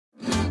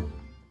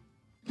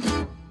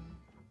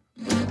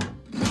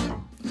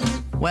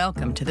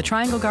Welcome to the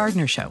Triangle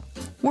Gardener Show.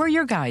 We're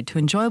your guide to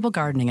enjoyable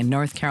gardening in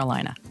North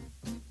Carolina.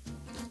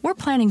 We're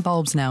planting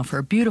bulbs now for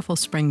a beautiful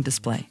spring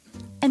display.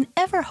 And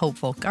ever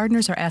hopeful,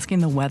 gardeners are asking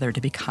the weather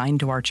to be kind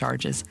to our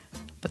charges.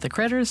 But the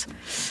critters?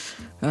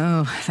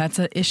 Oh, that's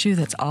an issue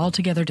that's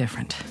altogether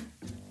different.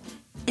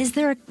 Is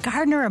there a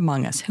gardener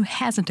among us who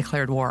hasn't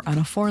declared war on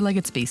a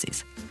four-legged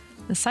species?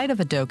 The sight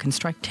of a doe can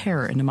strike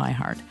terror into my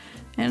heart.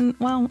 And,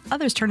 well,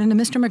 others turn into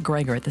Mr.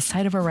 McGregor at the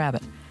sight of a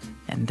rabbit.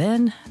 And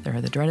then there are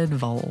the dreaded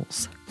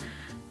voles.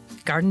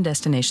 Garden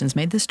Destinations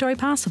made this story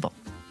possible.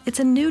 It's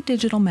a new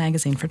digital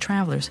magazine for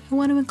travelers who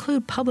want to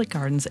include public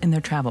gardens in their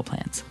travel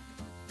plans.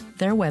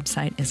 Their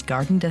website is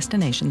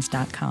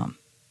gardendestinations.com.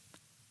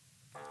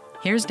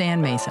 Here's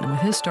Dan Mason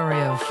with his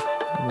story of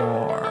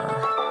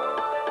war.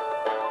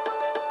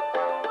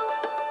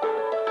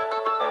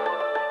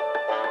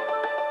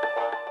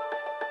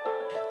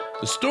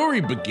 The story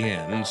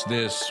begins,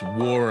 this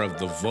War of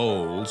the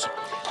Voles,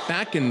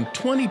 back in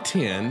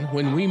 2010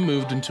 when we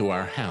moved into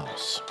our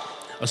house,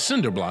 a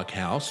cinder block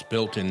house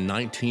built in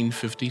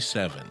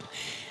 1957.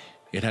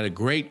 It had a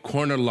great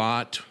corner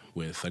lot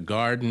with a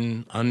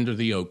garden under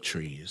the oak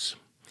trees.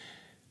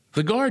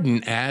 The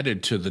garden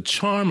added to the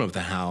charm of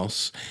the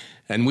house,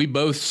 and we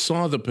both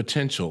saw the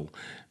potential,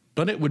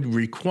 but it would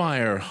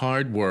require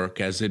hard work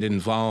as it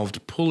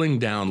involved pulling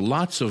down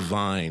lots of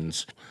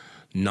vines.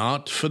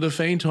 Not for the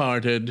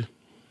faint-hearted.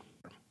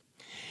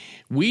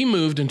 We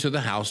moved into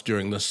the house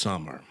during the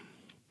summer,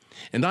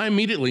 and I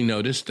immediately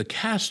noticed the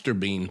castor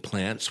bean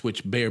plants,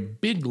 which bear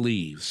big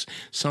leaves,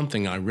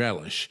 something I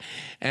relish,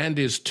 and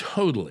is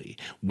totally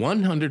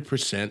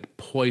 100%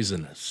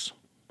 poisonous.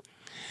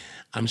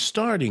 I'm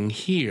starting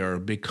here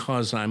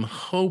because I'm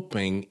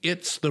hoping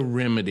it's the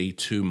remedy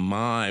to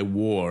my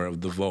war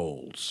of the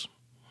voles.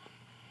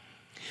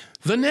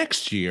 The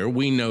next year,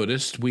 we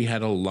noticed we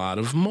had a lot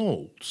of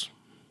molds.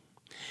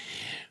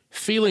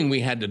 Feeling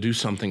we had to do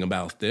something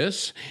about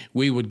this,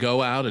 we would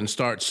go out and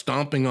start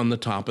stomping on the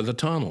top of the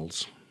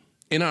tunnels.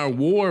 In our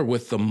war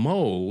with the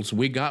moles,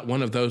 we got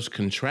one of those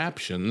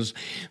contraptions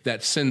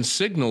that sends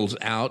signals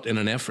out in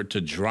an effort to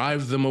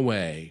drive them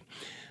away,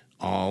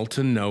 all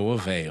to no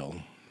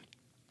avail.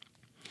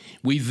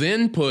 We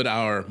then put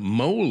our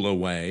mole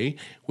away,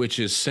 which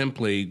is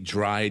simply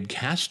dried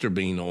castor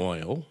bean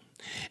oil,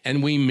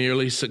 and we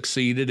merely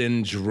succeeded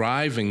in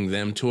driving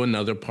them to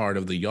another part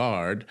of the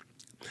yard.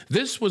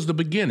 This was the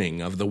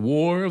beginning of the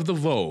War of the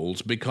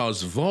Voles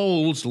because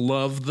voles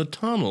love the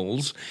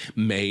tunnels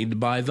made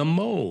by the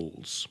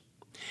moles.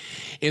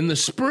 In the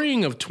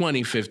spring of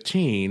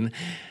 2015,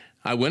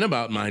 I went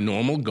about my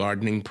normal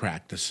gardening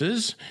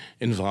practices,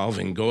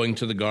 involving going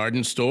to the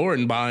garden store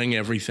and buying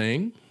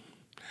everything.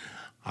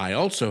 I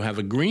also have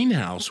a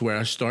greenhouse where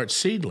I start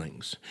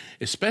seedlings,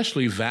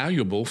 especially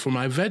valuable for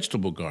my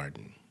vegetable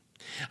garden.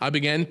 I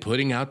began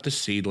putting out the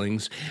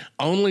seedlings,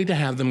 only to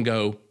have them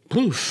go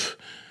poof.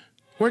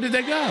 Where did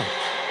they go?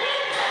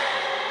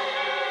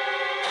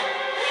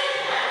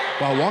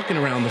 While walking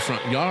around the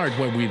front yard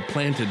where we'd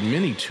planted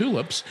many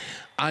tulips,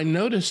 I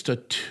noticed a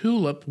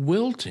tulip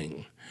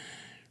wilting.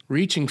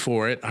 Reaching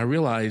for it, I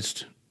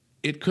realized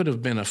it could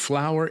have been a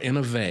flower in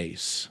a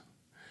vase.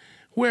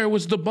 Where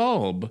was the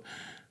bulb?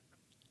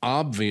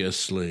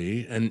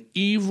 Obviously, an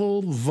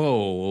evil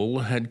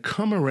vole had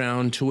come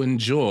around to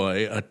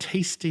enjoy a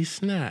tasty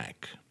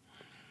snack.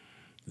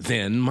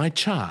 Then my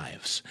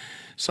chives,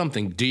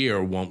 something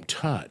deer won't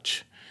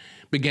touch,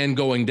 began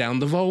going down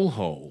the vole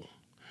hole.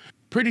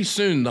 Pretty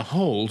soon the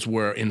holes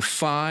were in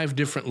 5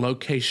 different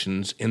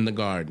locations in the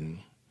garden.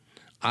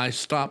 I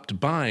stopped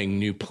buying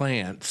new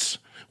plants.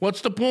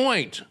 What's the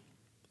point?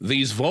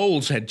 These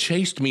voles had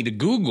chased me to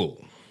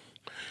Google.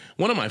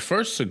 One of my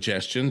first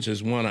suggestions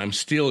is one I'm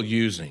still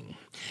using.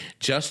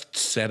 Just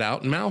set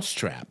out mouse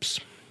traps.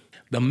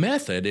 The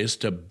method is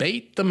to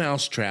bait the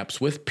mouse traps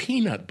with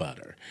peanut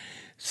butter,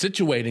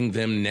 situating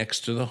them next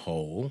to the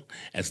hole,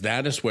 as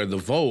that is where the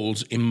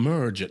voles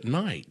emerge at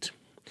night.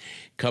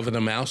 Cover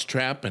the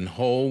mousetrap and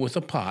hole with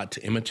a pot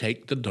to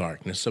imitate the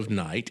darkness of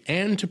night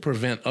and to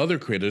prevent other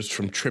critters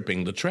from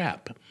tripping the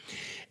trap.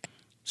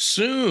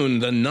 Soon,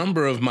 the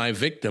number of my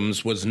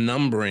victims was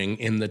numbering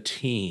in the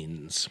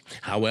teens.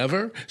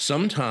 However,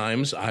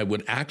 sometimes I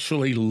would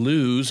actually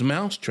lose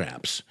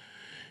mousetraps,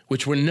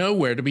 which were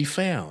nowhere to be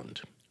found.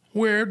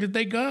 Where did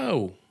they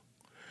go?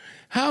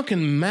 How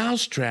can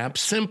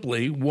mousetraps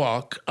simply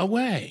walk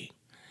away?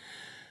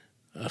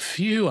 A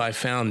few I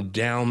found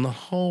down the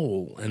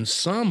hole, and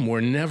some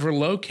were never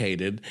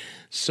located,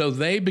 so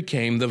they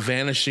became the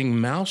vanishing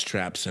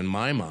mousetraps in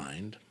my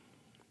mind.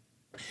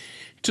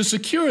 To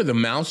secure the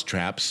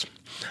mousetraps,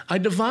 I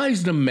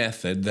devised a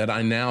method that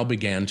I now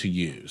began to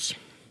use.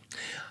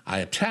 I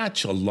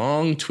attach a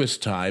long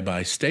twist tie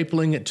by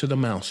stapling it to the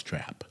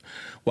mousetrap,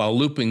 while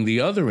looping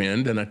the other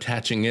end and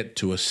attaching it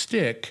to a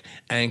stick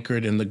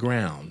anchored in the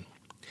ground.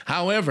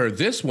 However,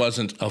 this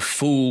wasn't a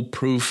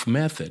foolproof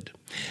method,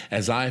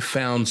 as I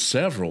found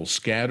several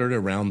scattered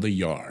around the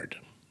yard.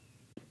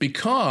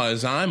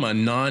 Because I'm a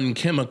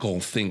non-chemical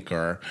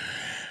thinker,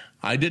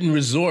 I didn't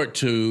resort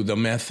to the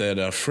method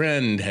a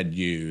friend had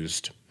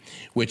used.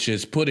 which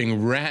is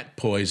putting rat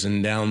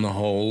poison down the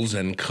holes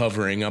and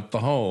covering up the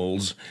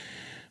holes.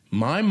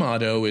 My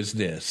motto is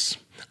this: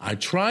 I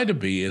try to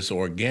be as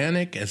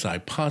organic as I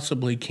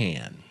possibly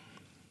can.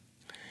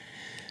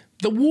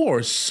 The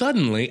war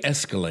suddenly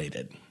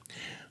escalated.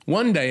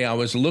 One day I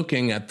was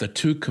looking at the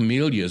 2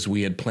 camellias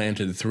we had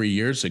planted 3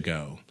 years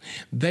ago.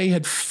 They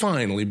had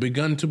finally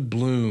begun to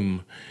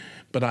bloom,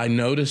 but I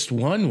noticed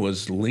one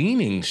was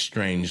leaning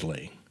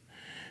strangely.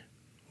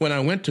 When I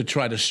went to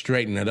try to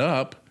straighten it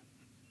up,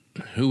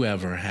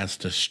 whoever has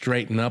to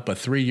straighten up a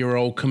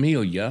 3-year-old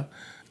camellia,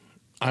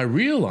 I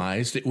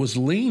realized it was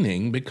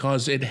leaning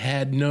because it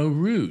had no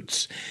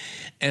roots,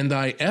 and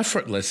I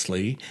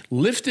effortlessly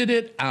lifted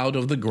it out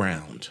of the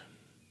ground.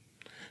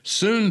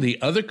 Soon the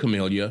other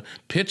camellia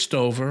pitched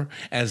over,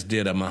 as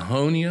did a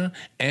mahonia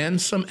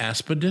and some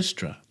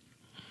aspidistra.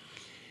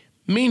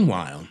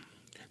 Meanwhile,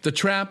 the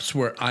traps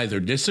were either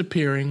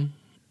disappearing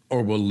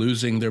or were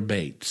losing their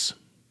baits.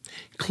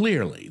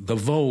 Clearly, the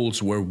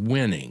voles were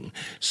winning,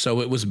 so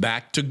it was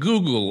back to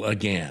Google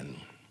again.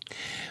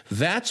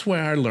 That's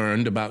where I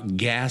learned about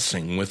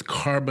gassing with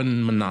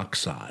carbon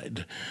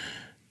monoxide.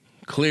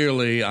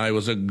 Clearly, I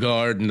was a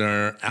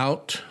gardener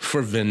out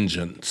for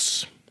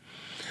vengeance.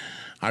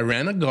 I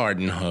ran a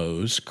garden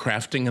hose,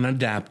 crafting an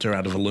adapter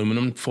out of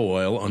aluminum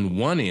foil on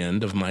one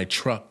end of my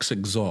truck's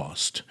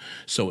exhaust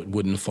so it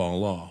wouldn't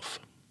fall off.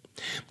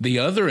 The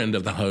other end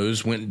of the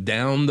hose went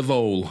down the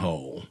vole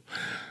hole.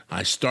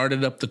 I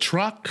started up the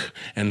truck,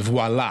 and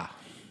voila!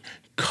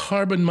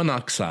 Carbon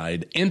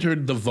monoxide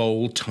entered the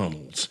vole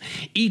tunnels.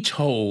 Each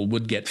hole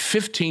would get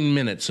 15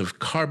 minutes of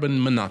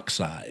carbon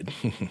monoxide.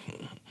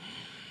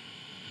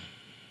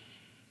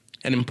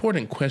 An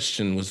important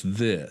question was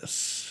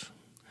this: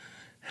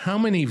 how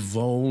many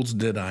voles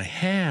did I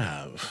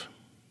have?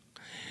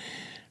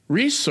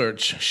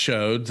 Research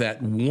showed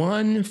that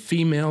one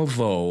female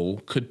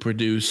vole could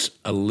produce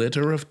a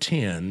litter of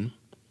 10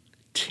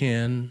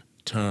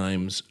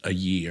 times a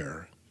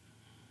year.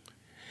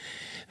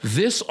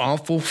 This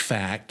awful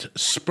fact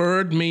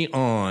spurred me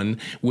on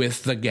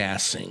with the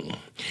gassing,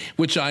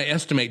 which I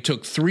estimate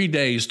took 3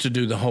 days to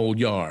do the whole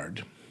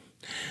yard.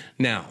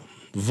 Now,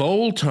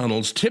 vole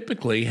tunnels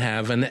typically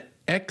have an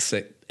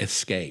exit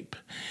escape,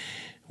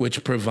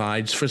 which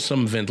provides for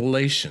some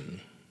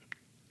ventilation.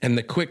 And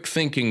the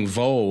quick-thinking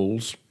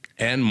voles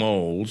and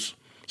moles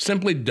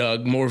simply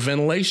dug more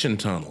ventilation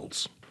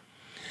tunnels.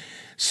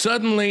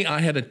 Suddenly, I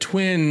had a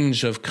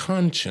twinge of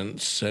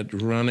conscience at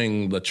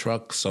running the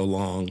truck so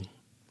long.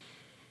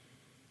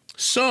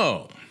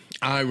 So,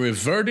 I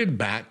reverted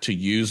back to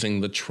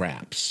using the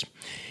traps,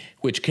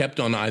 which kept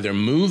on either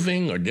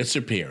moving or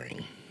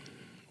disappearing.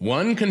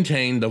 One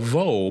contained a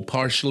vole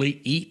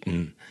partially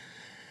eaten.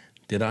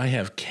 Did I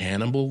have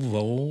cannibal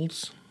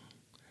voles?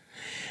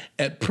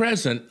 At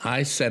present,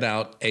 I set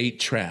out 8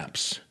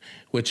 traps,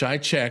 which I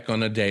check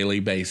on a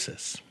daily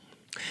basis.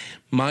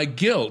 My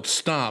guilt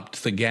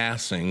stopped the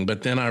gassing,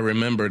 but then I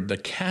remembered the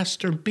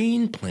castor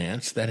bean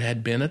plants that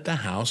had been at the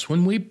house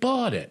when we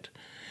bought it,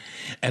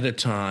 at a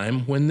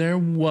time when there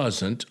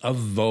wasn't a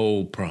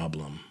vole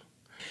problem.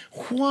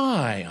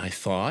 Why, I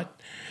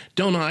thought,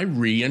 don't I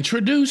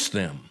reintroduce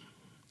them?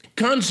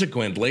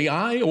 Consequently,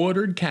 I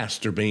ordered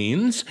castor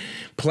beans,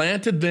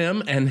 planted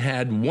them, and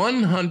had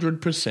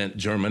 100%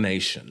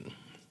 germination.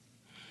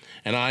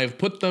 And I've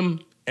put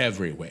them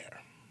everywhere.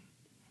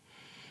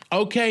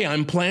 Okay,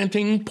 I'm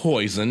planting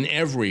poison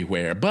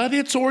everywhere, but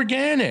it's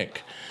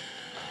organic.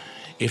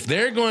 If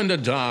they're going to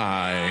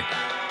die,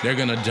 they're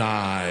going to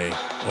die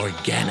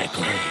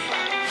organically.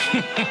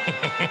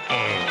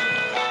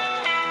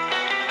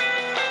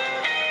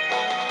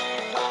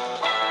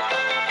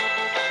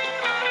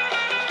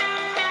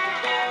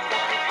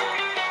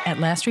 At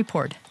last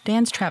report,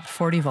 Dan's trapped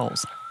 40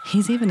 voles.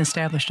 He's even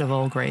established a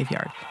vole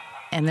graveyard.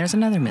 And there's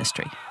another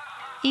mystery.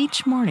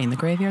 Each morning, the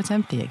graveyard's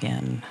empty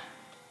again.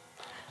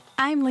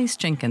 I'm Lise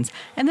Jenkins,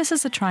 and this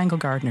is the Triangle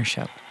Gardener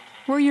Show.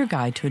 We're your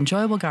guide to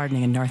enjoyable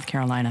gardening in North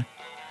Carolina.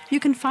 You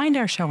can find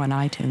our show on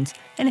iTunes,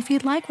 and if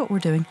you'd like what we're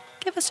doing,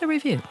 give us a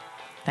review.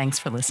 Thanks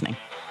for listening.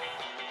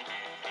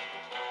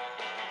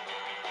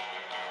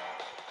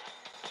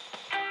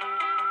 The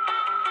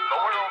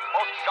world's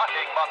most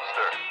shocking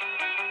monster.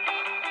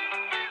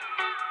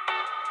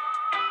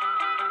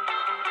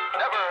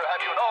 Never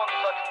have you known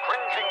such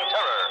cringing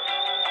terror,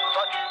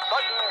 such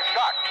sudden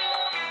shock.